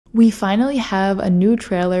We finally have a new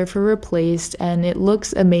trailer for Replaced, and it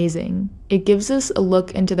looks amazing. It gives us a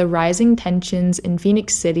look into the rising tensions in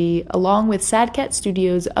Phoenix City, along with Sad Cat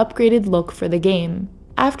Studios' upgraded look for the game.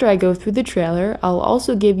 After I go through the trailer, I'll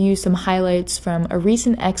also give you some highlights from a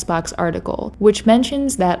recent Xbox article, which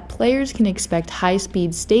mentions that players can expect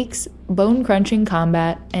high-speed stakes, bone-crunching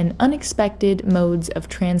combat, and unexpected modes of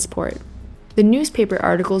transport. The newspaper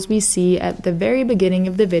articles we see at the very beginning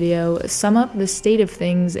of the video sum up the state of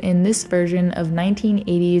things in this version of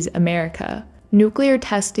 1980s America. Nuclear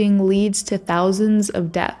testing leads to thousands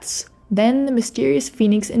of deaths. Then the mysterious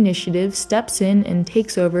Phoenix Initiative steps in and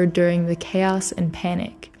takes over during the chaos and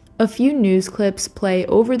panic. A few news clips play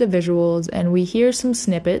over the visuals, and we hear some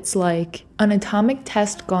snippets like, "An atomic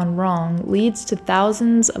test gone wrong leads to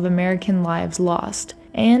thousands of American lives lost,"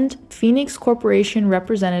 and "Phoenix Corporation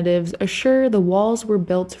representatives assure the walls were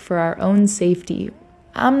built for our own safety."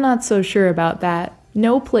 I'm not so sure about that.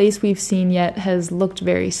 No place we've seen yet has looked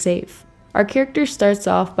very safe. Our character starts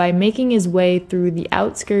off by making his way through the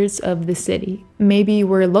outskirts of the city. Maybe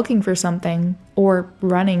we're looking for something, or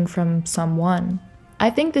running from someone. I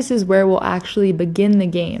think this is where we'll actually begin the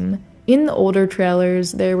game. In the older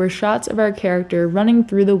trailers, there were shots of our character running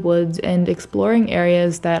through the woods and exploring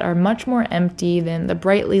areas that are much more empty than the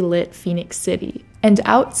brightly lit Phoenix City. And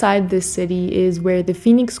outside this city is where the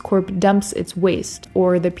Phoenix Corp dumps its waste,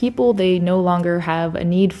 or the people they no longer have a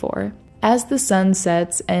need for. As the sun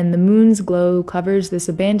sets and the moon's glow covers this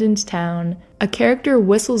abandoned town, a character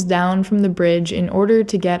whistles down from the bridge in order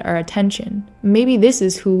to get our attention. Maybe this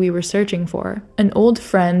is who we were searching for, an old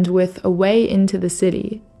friend with a way into the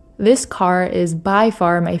city. This car is by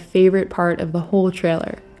far my favorite part of the whole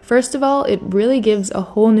trailer. First of all, it really gives a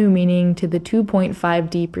whole new meaning to the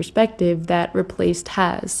 2.5D perspective that Replaced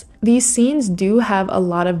has. These scenes do have a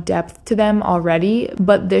lot of depth to them already,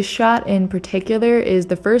 but this shot in particular is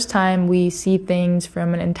the first time we see things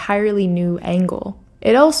from an entirely new angle.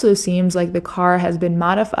 It also seems like the car has been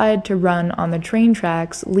modified to run on the train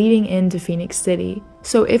tracks leading into Phoenix City.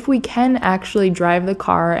 So if we can actually drive the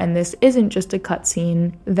car and this isn't just a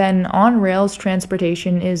cutscene, then on-rails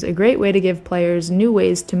transportation is a great way to give players new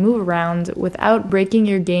ways to move around without breaking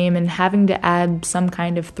your game and having to add some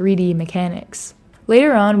kind of 3D mechanics.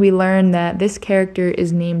 Later on, we learn that this character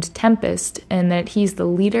is named Tempest and that he's the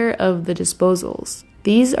leader of the Disposals.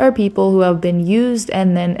 These are people who have been used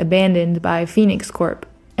and then abandoned by Phoenix Corp,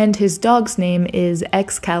 and his dog's name is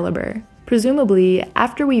Excalibur. Presumably,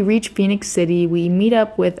 after we reach Phoenix City, we meet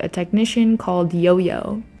up with a technician called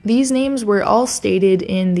Yo-Yo. These names were all stated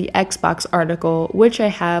in the Xbox article, which I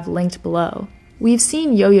have linked below. We've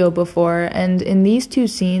seen Yo-Yo before, and in these two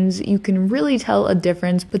scenes, you can really tell a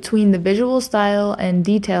difference between the visual style and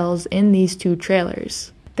details in these two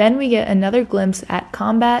trailers. Then we get another glimpse at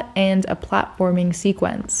combat and a platforming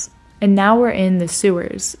sequence. And now we're in the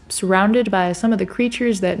sewers, surrounded by some of the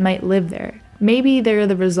creatures that might live there. Maybe they're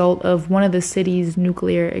the result of one of the city's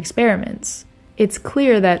nuclear experiments. It's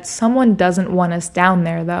clear that someone doesn't want us down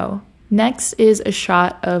there, though. Next is a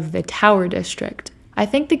shot of the Tower District. I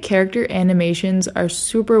think the character animations are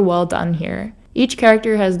super well done here. Each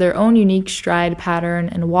character has their own unique stride pattern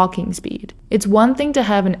and walking speed. It's one thing to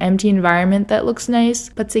have an empty environment that looks nice,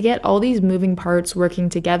 but to get all these moving parts working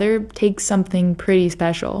together takes something pretty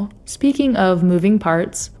special. Speaking of moving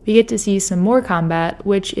parts, we get to see some more combat,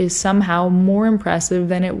 which is somehow more impressive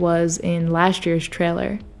than it was in last year's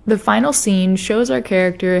trailer. The final scene shows our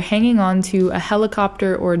character hanging onto a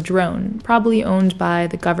helicopter or drone, probably owned by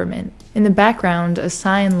the government. In the background, a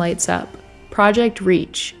sign lights up, Project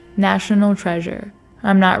Reach. National Treasure.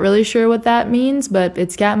 I'm not really sure what that means, but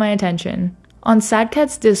it's got my attention. On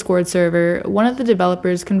SadCat's Discord server, one of the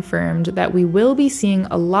developers confirmed that we will be seeing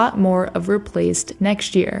a lot more of Replaced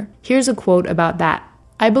next year. Here's a quote about that.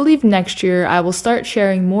 "I believe next year I will start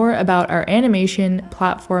sharing more about our animation,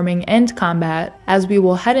 platforming, and combat, as we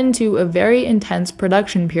will head into a very intense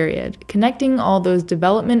production period, connecting all those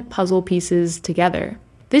development puzzle pieces together."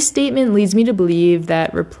 This statement leads me to believe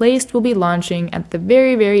that Replaced will be launching at the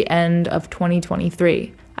very end of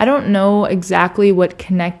 2023. I don't know exactly what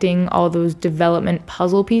connecting all those development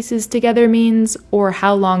puzzle pieces together means, or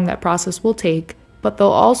how long that process will take, but they'll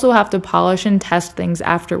also have to polish and test things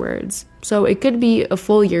afterwards, so it could be a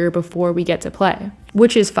full year before we get to play.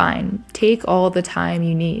 Which is fine, take all the time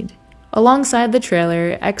you need. Alongside the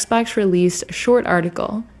trailer, Xbox released a short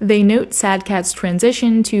article. They note SadCat's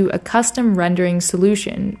transition to a custom rendering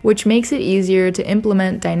solution, which makes it easier to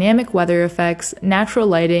implement dynamic weather effects, natural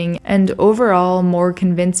lighting, and overall more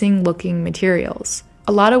convincing looking materials.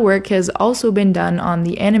 A lot of work has also been done on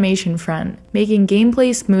the animation front, making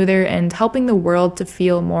gameplay smoother and helping the world to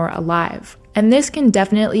feel more alive. And this can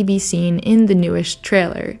definitely be seen in the newest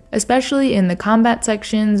trailer, especially in the combat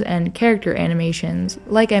sections and character animations,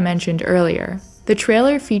 like I mentioned earlier. The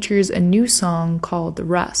trailer features a new song called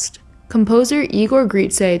Rust. Composer Igor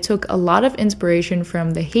Grutze took a lot of inspiration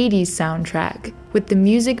from the Hades soundtrack, with the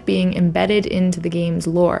music being embedded into the game's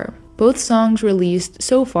lore. Both songs released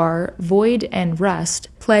so far, Void and Rust,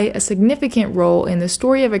 play a significant role in the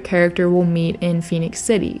story of a character we'll meet in Phoenix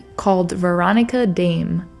City, called Veronica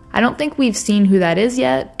Dame. I don't think we've seen who that is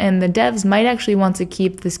yet, and the devs might actually want to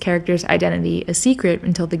keep this character's identity a secret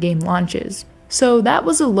until the game launches. So that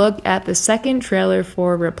was a look at the second trailer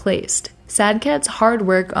for Replaced. SadCat's hard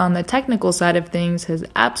work on the technical side of things has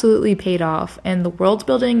absolutely paid off, and the world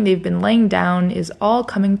building they've been laying down is all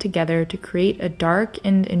coming together to create a dark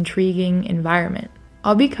and intriguing environment.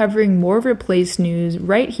 I'll be covering more Replaced news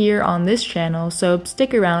right here on this channel, so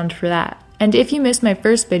stick around for that. And if you missed my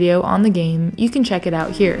first video on the game, you can check it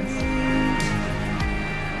out here.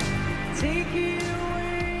 Take you